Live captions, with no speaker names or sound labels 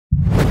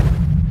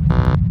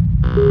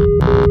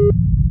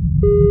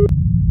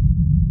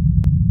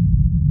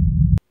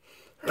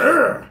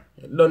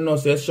You don't know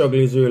say struggle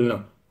is real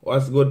now.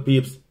 What's good,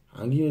 peeps?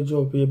 And give you a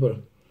joke, people.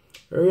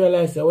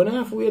 Realize that when I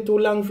have to wait too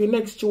long for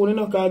next tune, you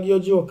know, can give you a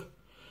joke.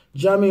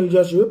 Jahmiel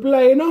just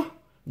reply, you know.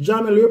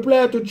 Jahmiel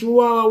reply to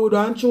Chihuahua with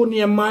one tune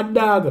named Mad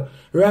Dawg.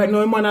 Right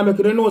now, man, I make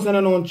the nose and I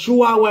know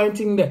Chihuahua and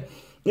thing there.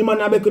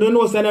 Man, I make the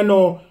nose and I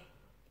know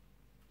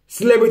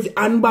celebrity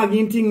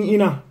handbagging thing, you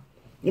know.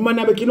 Man,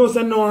 I make the nose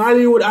and know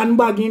Hollywood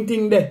handbagging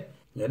thing there.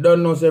 You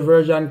don't know, say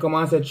version come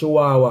and say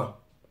Chihuahua.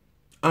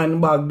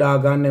 Handbag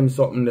dog and them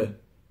something there.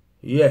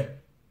 Yeah.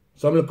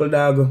 Some little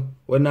dog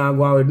when I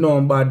go on with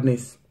no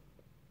badness.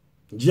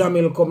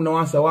 Jahmiel come now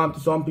and say want to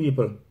some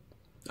people.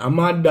 A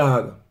mad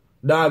dog.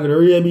 Dog the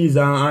rabies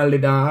and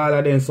all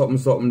of them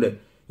something there.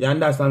 You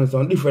understand?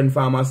 Some different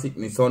form of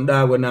sickness. Some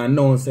dog when I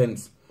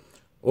nonsense.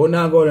 When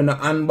I go in a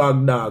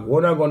handbag dog.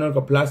 When I go in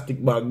a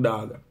plastic bag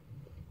dog.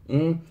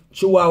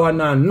 Chihuahua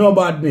now no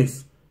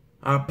badness.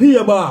 I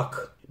pay back.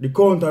 The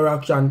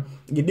counteraction.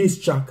 The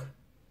diss track.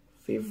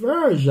 The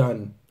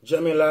version.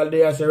 Jahmiel all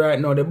day I say right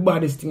now the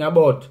baddest thing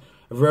about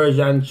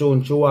version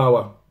tune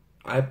Chihuahua.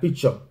 I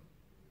picture.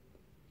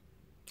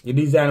 The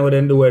design what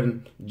they do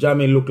when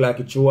Jahmiel look like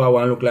a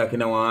Chihuahua and look like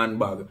in our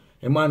handbag.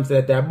 A man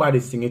said that the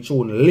baddest thing, a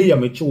tune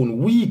lame, a tune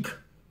weak.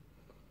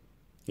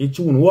 A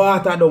tune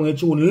water down, a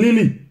tune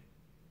lily.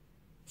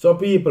 So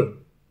people,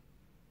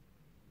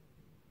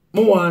 I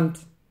want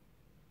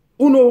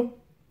uno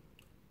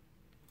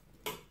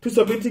to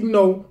something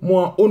now,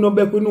 more uno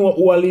back we know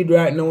who lead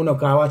right now, no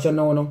car watch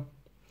now no.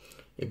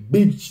 A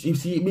big you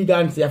see big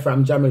answer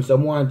from Jahmiel, so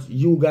I want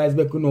you guys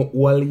back we know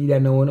who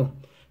lead now no.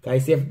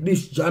 Cause if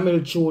this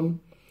Jahmiel tune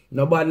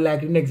nobody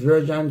like the next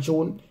version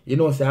tune. You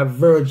know, say a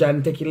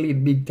version take a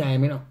lead big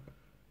time, you know.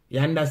 You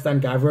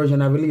understand? Because a version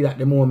have a lead at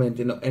the moment,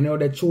 you know. Any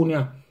other tune,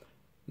 yeah,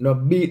 no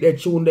beat the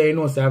tune there, you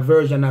know, say a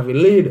version have a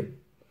lead.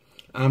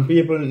 And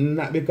people,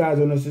 not because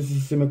when you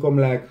see me come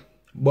like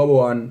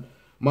Bobo and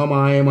Mama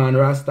Ayman,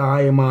 Rasta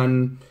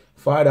Ayman,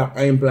 Father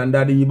Implant,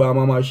 Daddy Iba,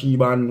 Mama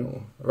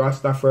Shiban,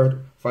 Rasta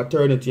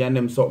Fraternity and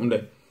them something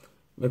there.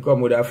 Me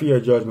come with a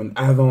fear judgment.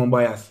 I have no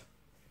bias.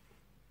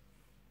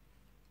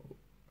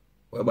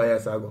 Where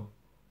bias I go?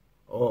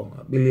 Oh,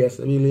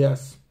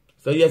 Bilias.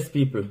 So yes,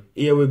 people,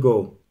 here we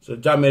go. So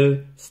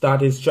Jahmiel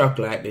start his track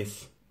like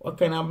this. What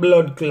kind of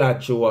blood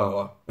clot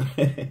Chihuahua?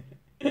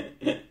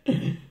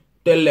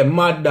 Tell them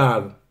Mad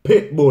Dawg,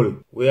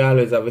 Pitbull. We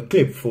always have a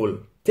clip full.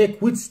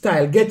 Take which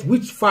style, get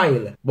which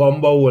file.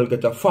 Bumba will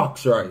get a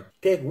fox right.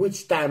 Take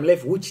which time,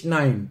 left which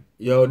 9.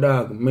 Yo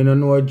dog, me no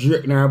know a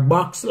Drake nor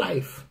box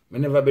life. Me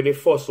never be the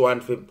first one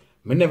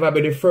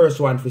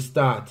for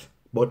start.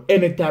 But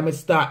anytime I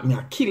start, me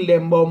I kill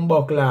them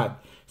bumbo clad.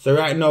 So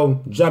right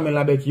now, Jahmiel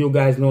I bet you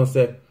guys know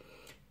say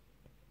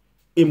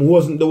him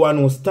wasn't the one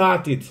who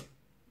started.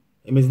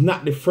 Him is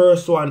not the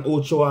first one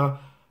who show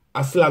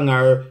a slang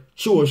or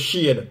show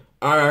shade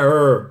or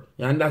her.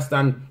 You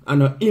understand? I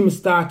know him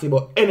started,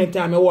 but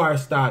anytime a war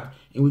start,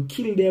 he will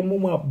kill them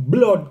mama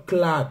blood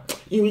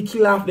clot. He will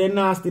kill off the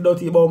nasty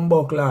dirty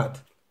bumbo clot.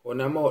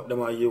 When I'm out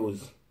them I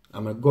use,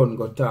 and my gun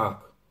go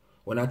talk.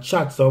 When I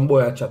chat some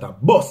boy I chat a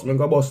bust me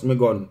go bust me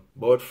gun.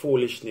 But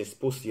foolishness,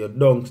 pussy your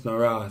dunks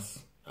no ass.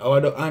 I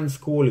want to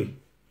unschooling.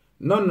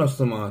 None no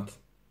smart.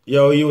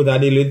 Yo you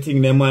that the little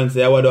thing them man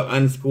say I want to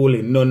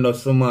unschooling. None no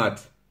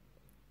smart.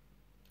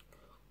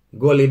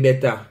 Gully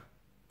data.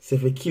 Say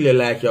if you kill you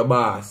like your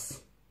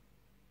boss.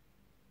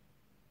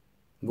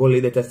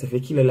 Gully data say if you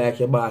kill you like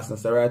your boss. And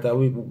so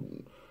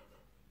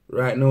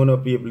right now no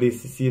people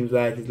this seems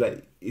like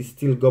it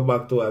still go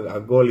back to a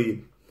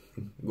gully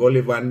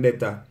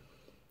vendetta.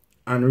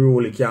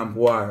 Unruly camp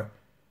war.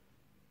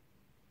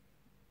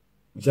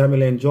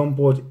 Jahmiel jump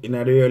out in the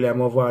earlier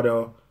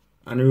Movado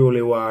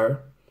unruly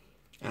war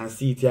and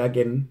see it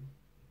again.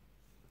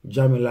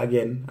 Jahmiel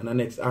again and the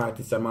next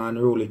artist am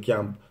unruly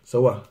camp.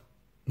 So what?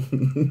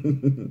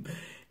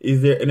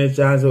 Is there any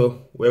chance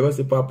we're going to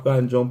see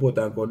Popcaan jump out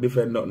and go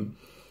defend nothing?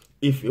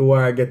 If you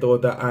war get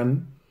out of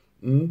hand,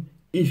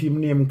 if him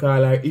name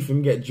call or if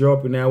him get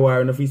dropped in a war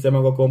and if he say I'm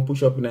going to come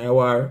push up in a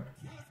war.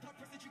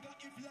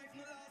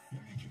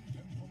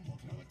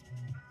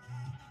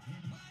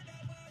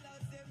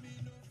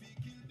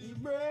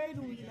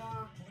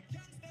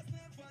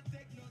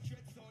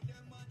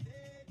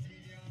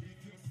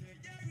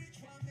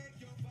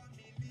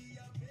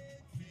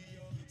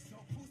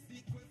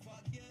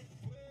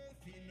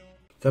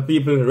 So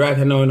people, right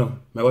now, I'm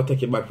going to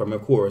take it back from my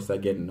chorus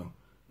again now.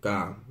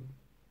 Because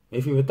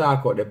if you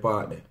talk about the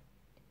part there,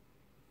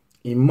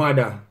 his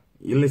mother,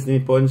 you listen to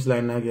the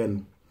punchline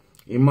again.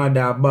 His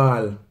mother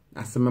ball,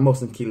 I said I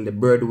mustn't kill the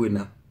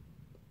breadwinner.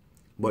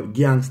 But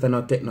gangster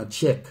not take no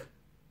check.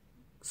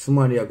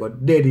 Somebody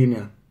got dead in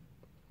here.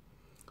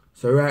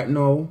 So right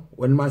now,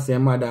 when I say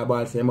mother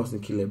ball, say I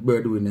mustn't kill the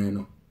breadwinner, you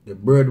know. The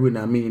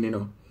breadwinner mean, you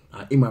know,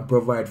 and he might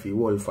provide for the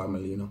whole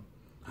family, you know.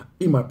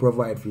 He might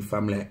provide for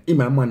family. He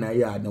might man a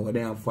yard now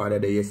whether I'm father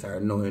the yes or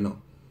no, you know.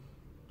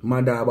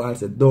 Mother also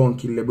said don't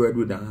kill the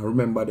breadwinner. And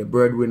remember the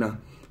breadwinner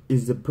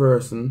is the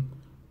person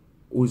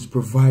who is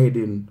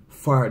providing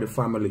for the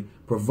family,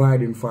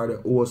 providing for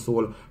the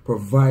household,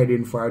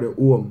 providing for the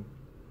home.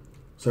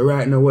 So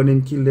right now when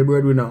him kill the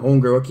breadwinner,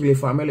 hunger will kill the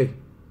family.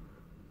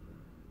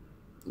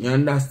 You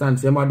understand?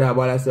 Say mother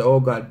but I say,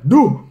 oh God,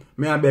 do!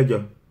 Me I beg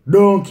you.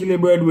 Don't kill the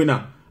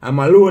breadwinner. I'm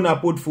alone I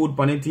put food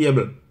on the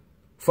table.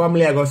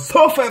 Family I go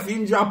suffer if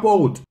him drop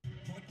out.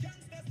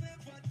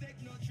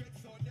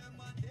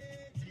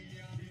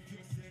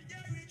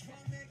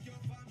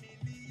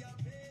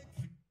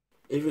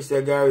 If you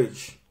say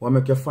garage, what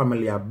make your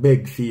family a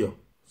beg for you?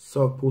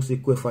 So pussy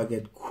quiff I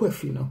get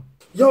quiff, you know.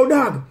 Yo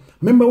dog,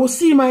 remember we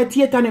see my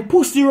theater and a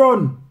pussy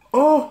run.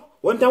 Oh,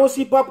 one time we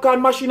see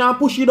Popcaan machine and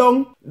push it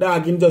down.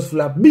 Dog him just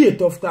full of bait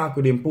of talk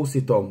with him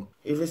pussy tongue.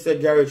 If you say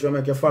garage, what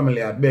make your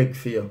family a beg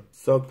for you?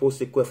 So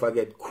pussy quiff I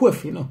get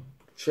quiff, you know.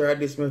 Try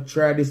this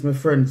my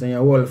friends and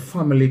your whole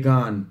family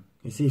gone.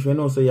 You see if you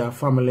know so you're a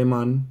family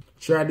man.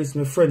 Try this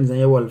my friends and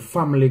your whole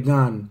family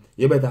gone.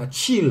 You better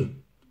chill.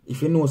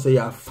 If you know so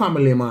you're a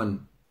family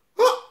man.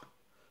 Oh!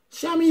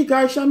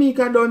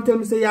 Shamika don't tell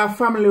me say you're a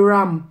family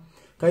ram.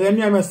 Cause you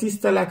know my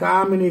sister like a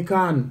harmony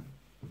can.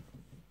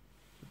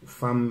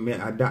 Fam, me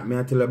I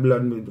tell her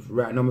blood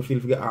right now I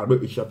feel to get our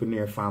British up in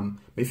here, fam.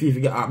 Me feel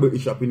to get our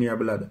British up in here,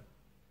 blood.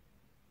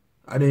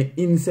 And then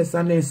incest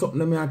and then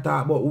something me I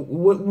talk about.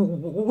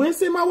 When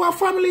say my what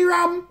family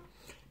ram?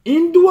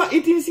 In do a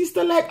eating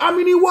sister like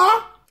harmony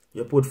what?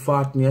 You put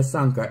fat in your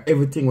sanka,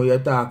 everything when you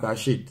talk or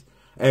shit.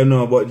 I don't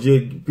know about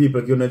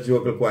people gonna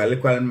joke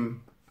quite.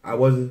 I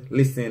was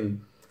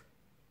listening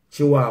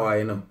Chihuahua,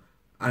 you know,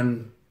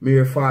 and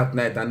me fat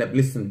night and they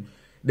listen.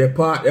 The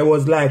part that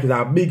was like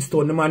a big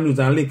stone the man use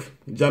and lick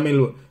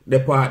Jahmiel, the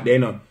part there, you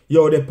know.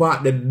 Yo, the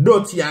part the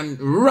dirty and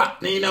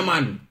rotten, you know,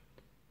 man.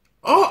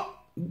 Oh!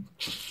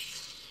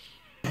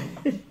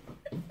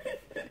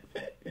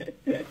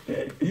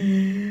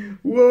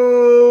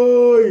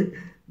 Whoa!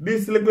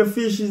 This little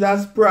fish is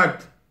a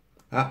sprat.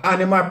 An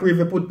animal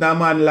preview put na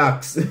man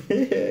locks.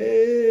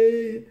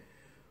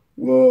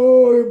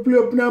 Whoa! Play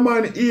up na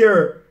man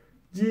ear.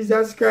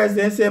 Jesus Christ,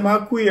 they say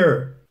I'm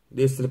queer.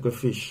 This little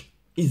fish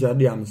is a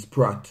damn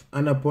sprat.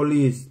 And the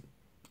police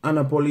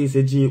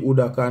a G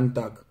Uda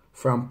contact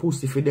from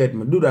pussy for dead.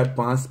 Me do that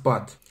pan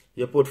spot.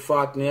 You put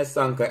fat in your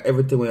sanka,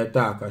 everything when you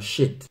talk a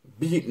shit.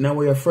 Beat now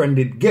where your friend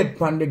did get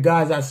pan the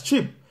Gaza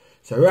Strip.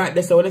 So right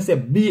there, so when they say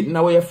beat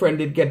now where your friend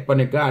did get pan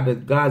the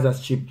Gaza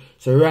Strip.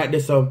 So right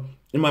there, so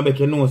you might make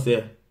you know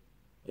say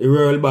a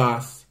real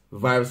boss,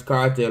 Vibes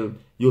Cartel,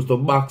 used to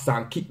box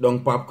and kick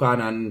down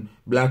Popcaan and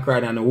Black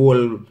Ride and the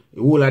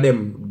whole of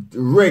them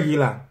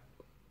regular.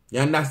 You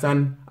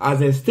understand? As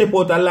they step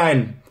out of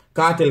line,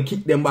 Cartel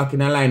kick them back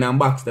in a line and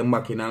box them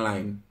back in a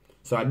line.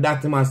 So at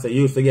that time, I say,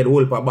 you used to get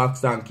whole per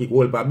box and kick,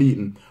 whole per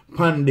beating.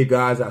 Pan the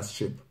Gaza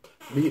Strip.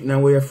 Beating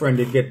away your friend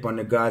they get pan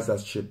the Gaza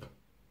Strip.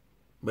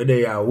 But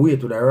they are way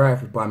to the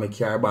rifle pan me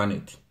car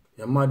bonnet.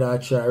 Your mother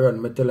try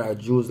run, me tell her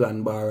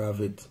Jews-land bar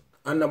of it.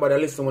 And nobody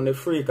listen when the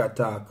freak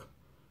attack.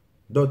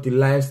 Dirty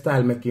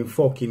lifestyle making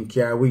fucking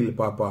car wheel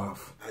pop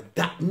off.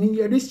 That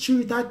near the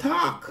street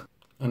attack.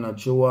 And a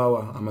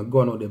Chihuahua, I'm a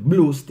gun with the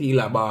blue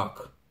steel back.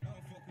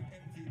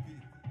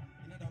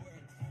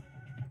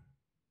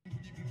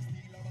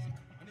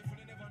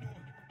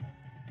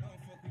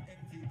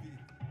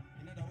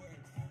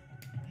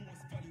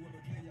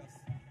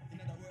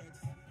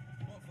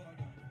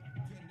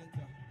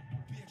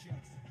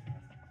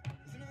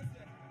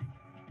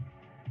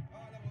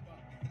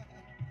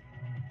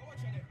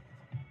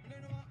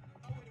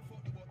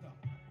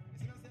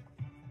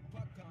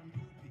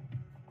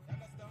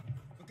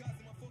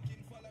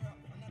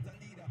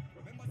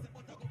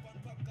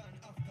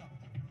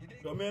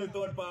 Jahmiel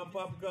thought pan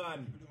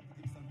Popcaan.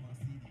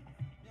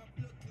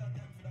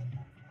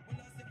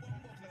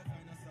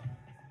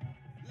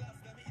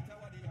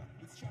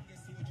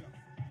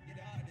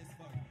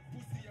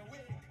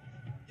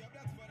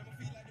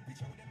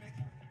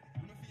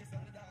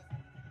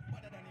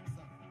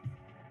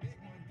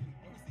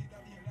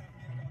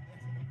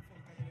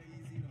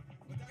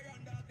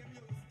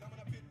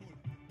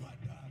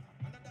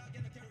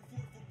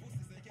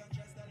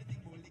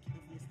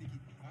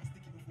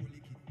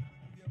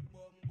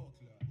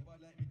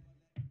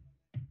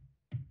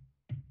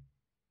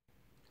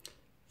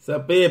 So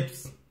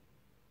peeps,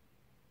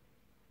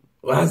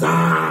 what's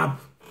up?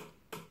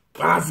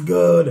 What's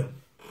good?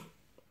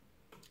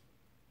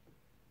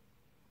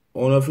 I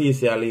wanna feel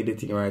say I lead the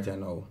thing right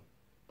now.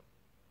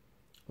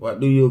 What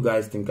do you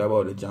guys think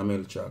about the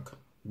Jahmiel track?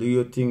 Do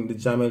you think the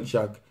Jahmiel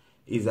track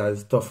is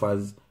as tough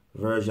as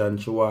version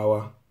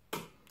Chihuahua?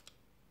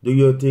 Do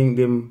you think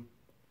them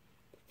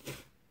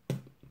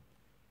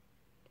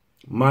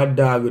Mad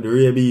Dawg with the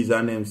rabies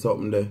and them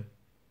something there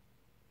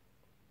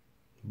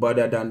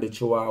better than the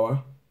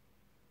Chihuahua?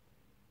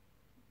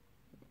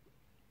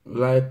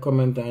 Like,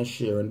 comment and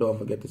share and don't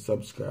forget to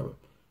subscribe.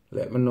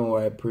 Let me know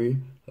what I pray.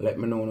 Let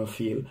me know what I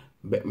feel.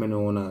 Bet me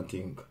know what I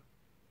think.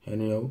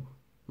 Anyhow,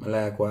 I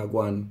like what I go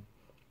on.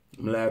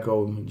 I like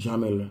how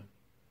Jahmiel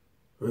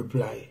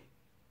reply.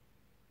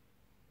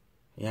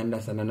 You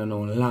understand? I don't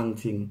know long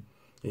thing.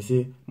 You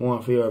see,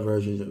 more for your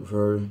version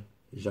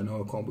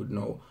how come with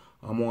now.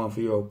 And more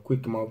for your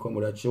quick how come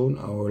with a tune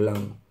or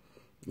long.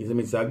 You see,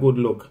 it's a good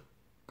look.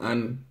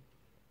 And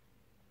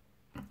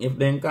If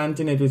they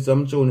continue with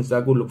some tune, it's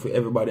a good look for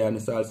everybody and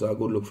it's also a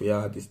good look for your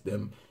artists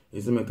them.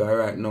 You see me, because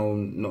right now,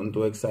 nothing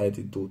too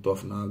excited, too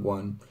tough now go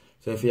on.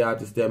 So if your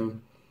artists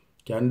them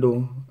can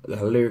do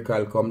the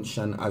lyrical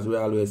competition, as we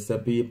always say,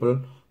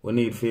 people, we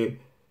need to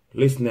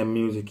listen them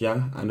music,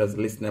 yeah, and just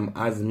listen them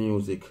as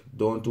music.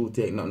 Don't to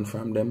take nothing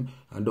from them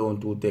and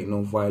don't to take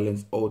no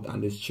violence out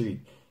on the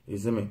street. You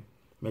see me?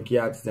 Make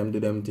your artists them do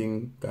them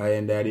thing, because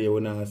in the day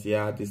we don't see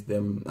artists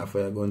them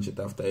after a gunshot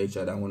after each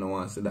other, and we don't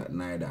want to see that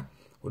neither.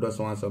 We just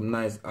want some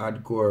nice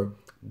hardcore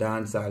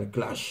dancehall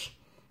clash.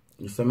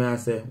 You see me I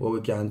say, where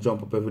we can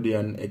jump up every day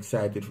and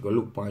excited to go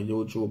look on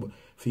YouTube,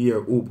 for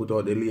hear who put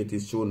out the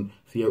latest tune,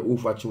 for hear who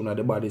for tune or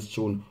the baddest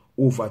tune,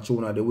 who for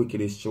tune or the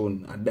wickedest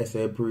tune, and that's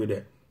how I pray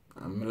there.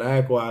 I'm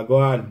like, what go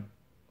on?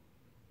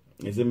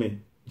 You see me?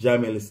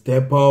 Jahmiel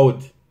step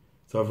out.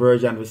 So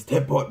Virgin will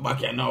step out back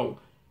here now.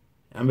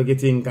 And make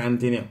it thing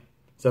continue.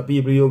 So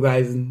people, you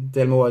guys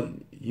tell me what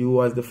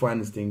you as the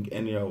fans think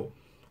anyhow.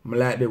 I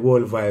like the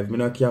whole vibe. I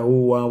don't care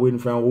who want win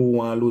from, who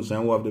want lose,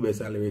 and who have the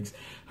best lyrics.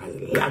 As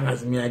long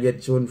as me I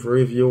get tune for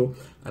review,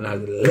 and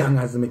as long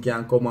as me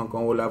can come and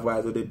hold a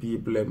voice with the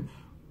people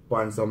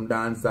on some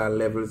dancehall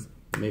levels,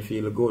 me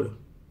feel good.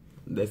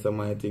 That's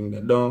my thing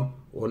that don't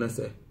wanna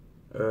say.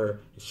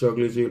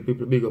 Struggle is real.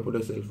 People, big up with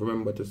yourself.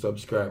 Remember to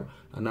subscribe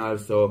and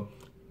also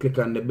click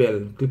on the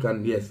bell. Click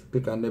on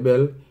the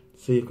bell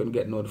so you can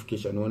get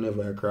notification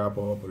whenever I crop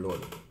or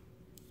upload.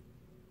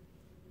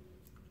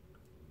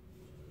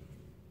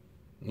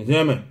 You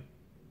see me?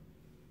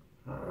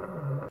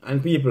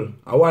 And people,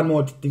 I want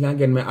more thing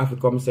again. I have to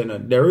come say no.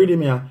 They read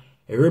me.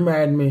 It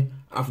remind me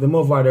of the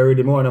mother. They read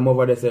me. One of the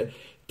mother they say,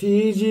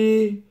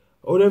 TG,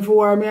 how them for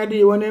war me a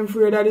day when them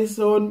afraid of the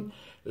sun.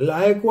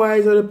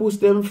 Likewise, how they push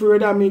them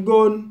afraid of me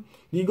gun.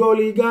 The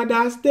goalie got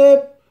that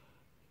step.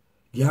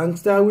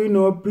 Gangster we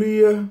no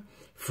play.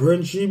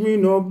 Friendship me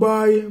no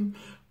buy.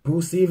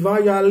 Pussy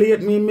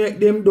violate me, make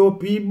them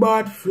dopey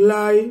bat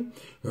fly.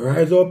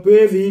 Rise up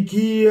every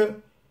key.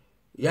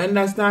 You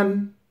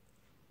understand?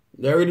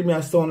 The rhythm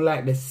me sound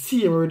like the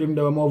same rhythm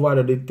that we move out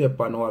of the tape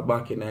and all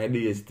back in the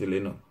days still,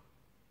 you know.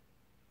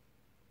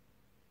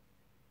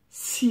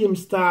 Same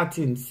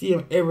starting,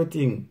 same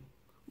everything.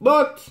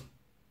 But,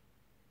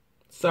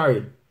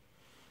 sorry.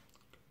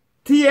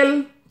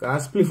 Tail,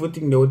 because I split for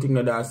thing, they would think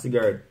that that's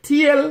cigarette.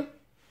 Tail